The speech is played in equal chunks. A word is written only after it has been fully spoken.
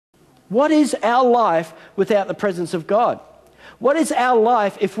What is our life without the presence of God? What is our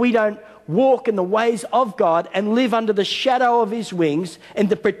life if we don't walk in the ways of God and live under the shadow of his wings and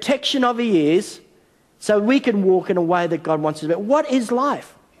the protection of his ears so we can walk in a way that God wants us to? What is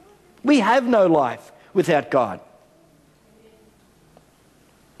life? We have no life without God.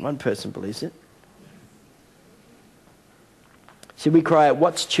 One person believes it. See, we cry out,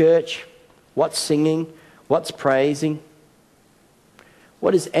 what's church? What's singing? What's praising?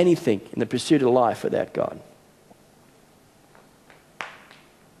 What is anything in the pursuit of life without God?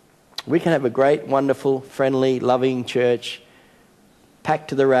 We can have a great, wonderful, friendly, loving church, packed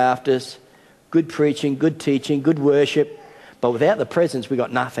to the rafters, good preaching, good teaching, good worship, but without the presence, we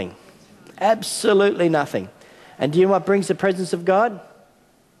got nothing. Absolutely nothing. And do you know what brings the presence of God?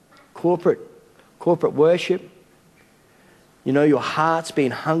 Corporate worship. You know, your heart's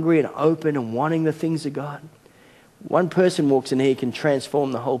being hungry and open and wanting the things of God. One person walks in here can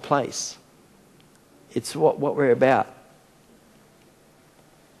transform the whole place. It's what we're about.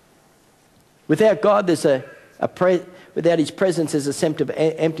 Without God, there's without his presence, there's a sense of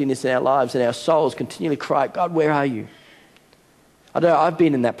emptiness in our lives, and our souls continually cry, God, where are you? I don't know, I've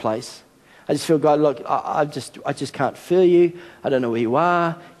been in that place. I just feel, God, look, I just can't feel you. I don't know where you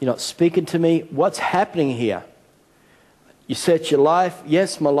are. You're not speaking to me. What's happening here? You search your life.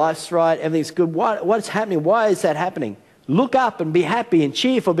 Yes, my life's right. Everything's good. What's happening? Why is that happening? Look up and be happy and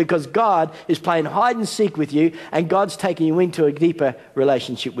cheerful because God is playing hide and seek with you, and God's taking you into a deeper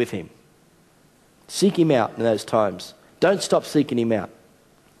relationship with him. Seek him out in those times. Don't stop seeking him out.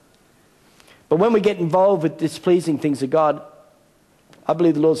 But when we get involved with displeasing things of God, I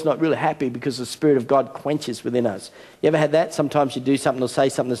believe the Lord's not really happy because the Spirit of God quenches within us. You ever had that? Sometimes you do something or say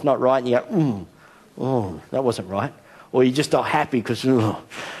something that's not right and you go, that wasn't right. Or you're just not happy because,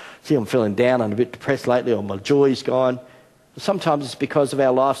 see, I'm feeling down, I'm a bit depressed lately, or my joy's gone. Sometimes it's because of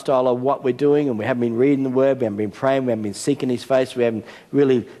our lifestyle of what we're doing, and we haven't been reading the Word, we haven't been praying, we haven't been seeking his face, we haven't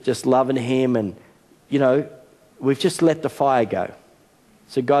really just loving him, and, you know, we've just let the fire go.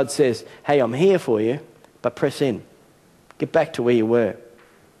 So God says, hey, I'm here for you, but press in. Get back to where you were.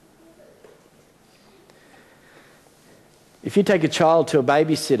 If you take a child to a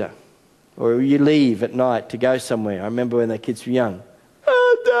babysitter, or you leave at night to go somewhere, I remember when the kids were young,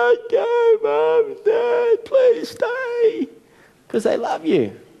 don't go, Mum and Dad, please stay. Because they love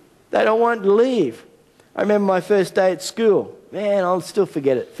you. They don't want to leave. I remember my first day at school. Man, I'll still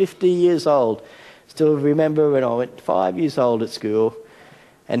forget it. 50 years old. Still remember when I went 5 years old at school.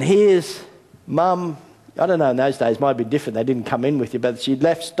 And here's Mum. I don't know, in those days, it might be different. They didn't come in with you, but she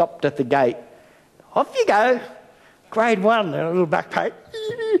left, stopped at the gate. Off you go. Grade 1, a little backpack.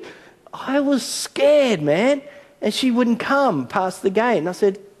 I was scared, man. And she wouldn't come past the gate. And I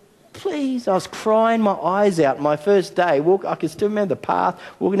said, please. I was crying my eyes out my first day. I can still remember the path,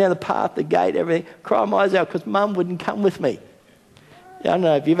 walking down the path, the gate, everything. Crying my eyes out because Mum wouldn't come with me. I don't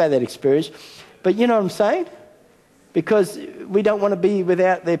know if you've had that experience. But you know what I'm saying? Because we don't want to be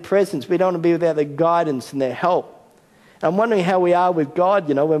without their presence. We don't want to be without their guidance and their help. I'm wondering how we are with God,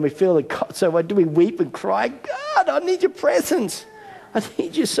 you know, when we feel that God, so do we weep and cry, God, I need your presence. I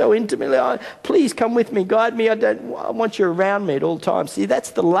need you so intimately. Please come with me, guide me. I want you around me at all times. See,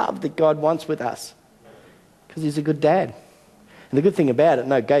 that's the love that God wants with us. Because he's a good dad. And the good thing about it,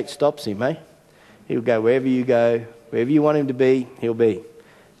 no gate stops him, eh? He'll go wherever you go, wherever you want him to be, he'll be.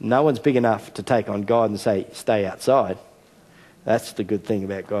 No one's big enough to take on God and say, stay outside. That's the good thing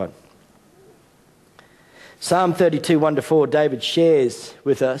about God. Psalm 32, 1-4, David shares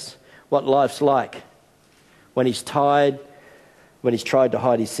with us what life's like when he's tired, when he's tried to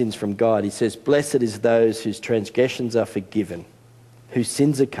hide his sins from God. He says, blessed is those whose transgressions are forgiven, whose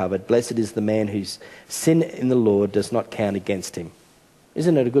sins are covered. Blessed is the man whose sin in the Lord does not count against him.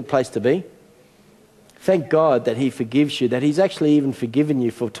 Isn't it a good place to be? Thank God that he forgives you, that he's actually even forgiven you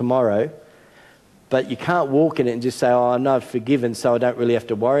for tomorrow, but you can't walk in it and just say, oh, I'm not forgiven, so I don't really have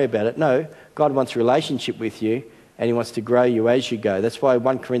to worry about it. No, God wants a relationship with you, and he wants to grow you as you go. That's why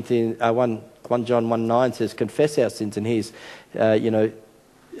 1 John 1:9 says, confess our sins, and he's,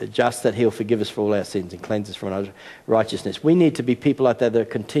 just that he'll forgive us for all our sins and cleanse us from unrighteousness. We need to be people like that are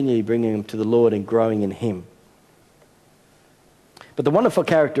continually bringing them to the Lord and growing in him. But the wonderful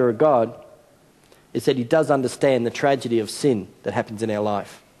character of God is that he does understand the tragedy of sin that happens in our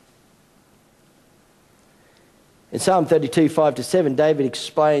life. In Psalm 32, 5-7, David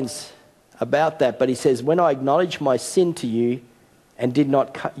explains about that, but he says, when I acknowledged my sin to you and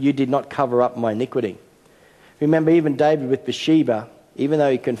you did not cover up my iniquity. Remember, even David with Bathsheba, even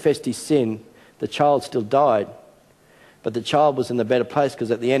though he confessed his sin, the child still died. But the child was in the better place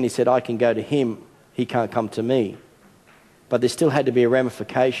because at the end he said, I can go to him, he can't come to me. but there still had to be a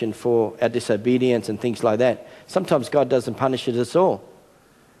ramification for our disobedience and things like that. Sometimes God doesn't punish us all.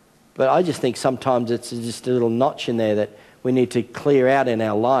 But I just think sometimes it's just a little notch in there that we need to clear out in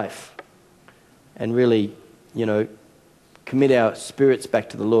our life and really, commit our spirits back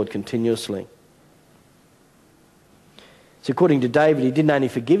to the Lord continuously. So according to David, he didn't only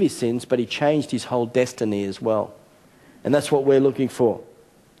forgive his sins, but he changed his whole destiny as well. And that's what we're looking for.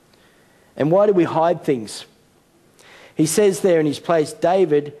 And why do we hide things? He says there in his place,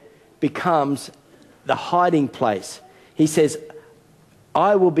 David becomes the hiding place. He says,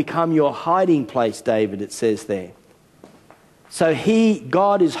 I will become your hiding place, David, it says there. So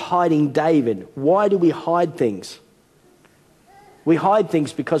God is hiding David. Why do we hide things? We hide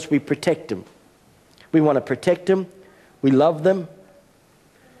things because we protect them. We want to protect them. We love them.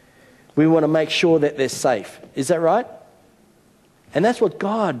 We want to make sure that they're safe. Is that right? And that's what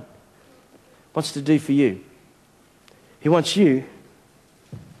God wants to do for you. He wants you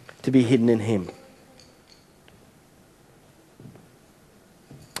to be hidden in him.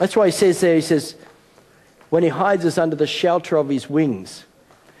 That's why he says there, he says, when he hides us under the shelter of his wings.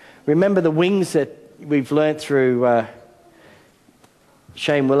 Remember the wings that we've learnt through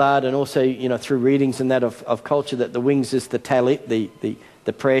Shane Willard and also, through readings and that of culture, that the wings is the talit,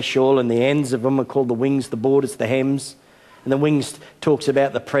 the prayer shawl, and the ends of them are called the wings, the borders, the hems. And the wings talks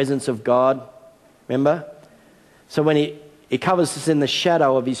about the presence of God. Remember? So when he covers us in the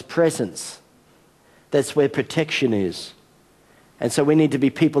shadow of his presence, that's where protection is. And so we need to be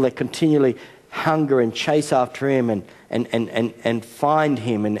people that continually hunger and chase after him and find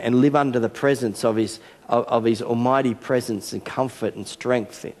him and live under the presence of his almighty presence and comfort and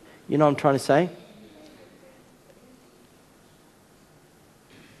strength. You know what I'm trying to say?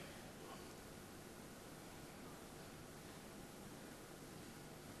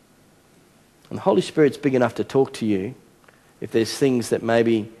 And the Holy Spirit's big enough to talk to you if there's things that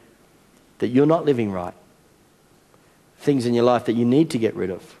maybe that you're not living right. Things in your life that you need to get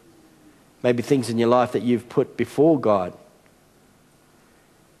rid of. Maybe things in your life that you've put before God.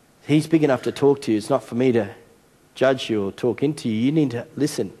 He's big enough to talk to you. It's not for me to judge you or talk into you. You need to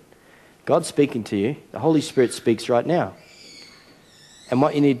listen. God's speaking to you. The Holy Spirit speaks right now. And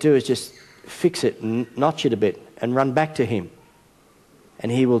what you need to do is just fix it and notch it a bit and run back to him.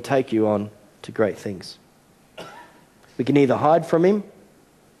 And he will take you on to great things. We can either hide from him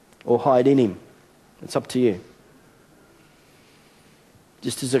or hide in him. It's up to you.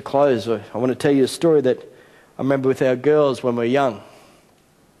 Just as a close, I want to tell you a story that I remember with our girls when we were young.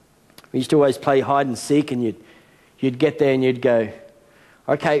 We used to always play hide and seek, and you'd get there and you'd go,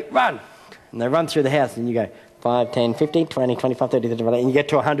 okay, run. And they run through the house and you go, 5, 10, 15, 20, 25, 30, 35, and you get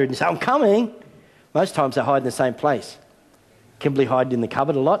to 100 and you say, I'm coming. Most times they hide in the same place. Kimberly hid in the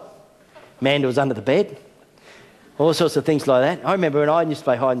cupboard a lot. Amanda was under the bed. All sorts of things like that. I remember when I used to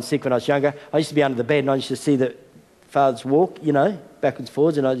play hide and seek when I was younger, I used to be under the bed and I used to see the fathers walk, backwards,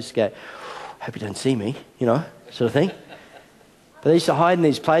 forwards, and I just go, hope you don't see me, sort of thing. But they used to hide in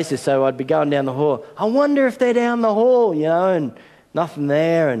these places, so I'd be going down the hall. I wonder if they're down the hall, and nothing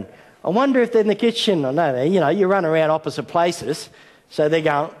there. And I wonder if they're in the kitchen. I know, you run around opposite places, so they're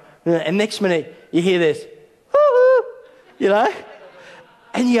going, and next minute you hear this,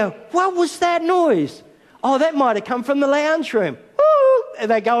 and you go, what was that noise? Oh, that might have come from the lounge room. And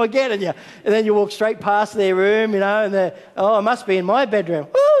they go again, and then you walk straight past their room, and it must be in my bedroom.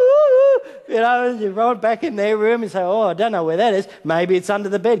 And you roll back in their room and say, I don't know where that is. Maybe it's under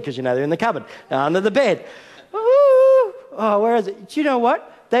the bed, because they're in the cupboard. Under the bed. Where is it? Do you know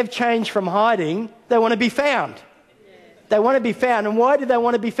what? They've changed from hiding. They want to be found. They want to be found. And why do they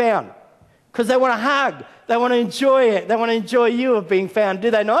want to be found? Because they want to hug. They want to enjoy it. They want to enjoy you of being found.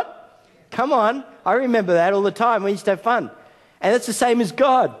 Do they not? Come on. I remember that all the time. We used to have fun. And that's the same as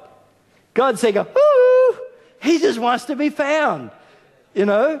God. God's saying, he just wants to be found.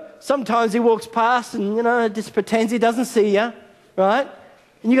 Sometimes he walks past and, just pretends he doesn't see you, right?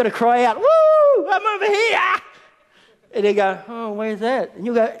 And you got to cry out, woo, I'm over here. And he'll go, where's that? And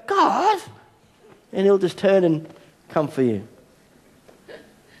you'll go, God. And he'll just turn and come for you.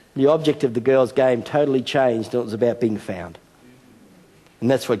 The object of the girl's game totally changed. It was about being found.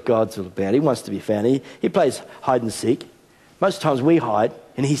 And that's what God's all about. He wants to be found. He plays hide and seek. Most times we hide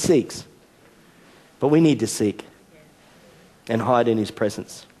and he seeks. But we need to seek and hide in his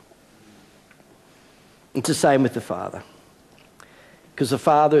presence. It's the same with the Father. Because the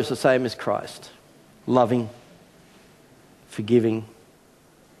Father is the same as Christ. Loving, forgiving,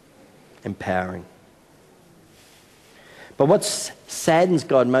 empowering. But what saddens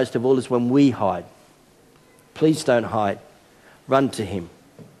God most of all is when we hide. Please don't hide. Run to him.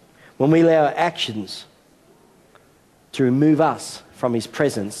 When we allow our actions to remove us from his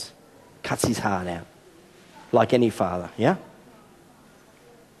presence cuts his heart out, like any father, yeah?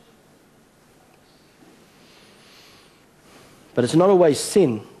 But it's not always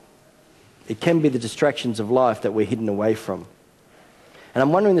sin. It can be the distractions of life that we're hidden away from. And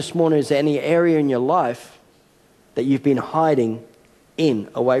I'm wondering this morning, is there any area in your life that you've been hiding in,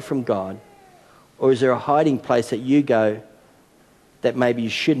 away from God? Or is there a hiding place that you go that maybe you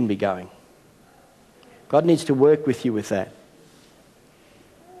shouldn't be going? God needs to work with you with that.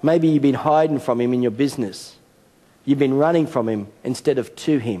 Maybe you've been hiding from him in your business. You've been running from him instead of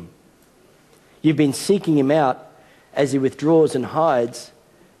to him. You've been seeking him out as he withdraws and hides,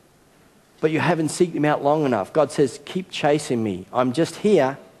 but you haven't seeked him out long enough. God says, keep chasing me. I'm just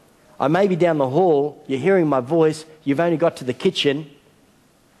here. I may be down the hall. You're hearing my voice. You've only got to the kitchen.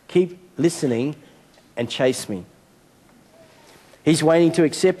 Keep listening and chase me. He's waiting to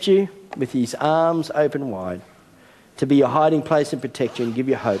accept you with his arms open wide, to be your hiding place and protect you and give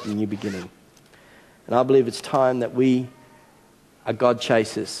you hope in a new beginning. And I believe it's time that we are God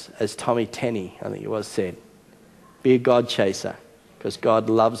chasers, as Tommy Tenney, I think it was, said. Be a God chaser, because God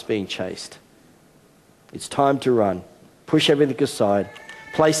loves being chased. It's time to run. Push everything aside.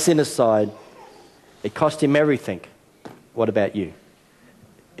 Place sin aside. It cost him everything. What about you?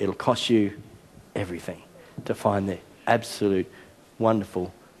 It'll cost you everything to find the absolute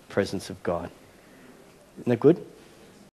wonderful presence of God. Isn't that good?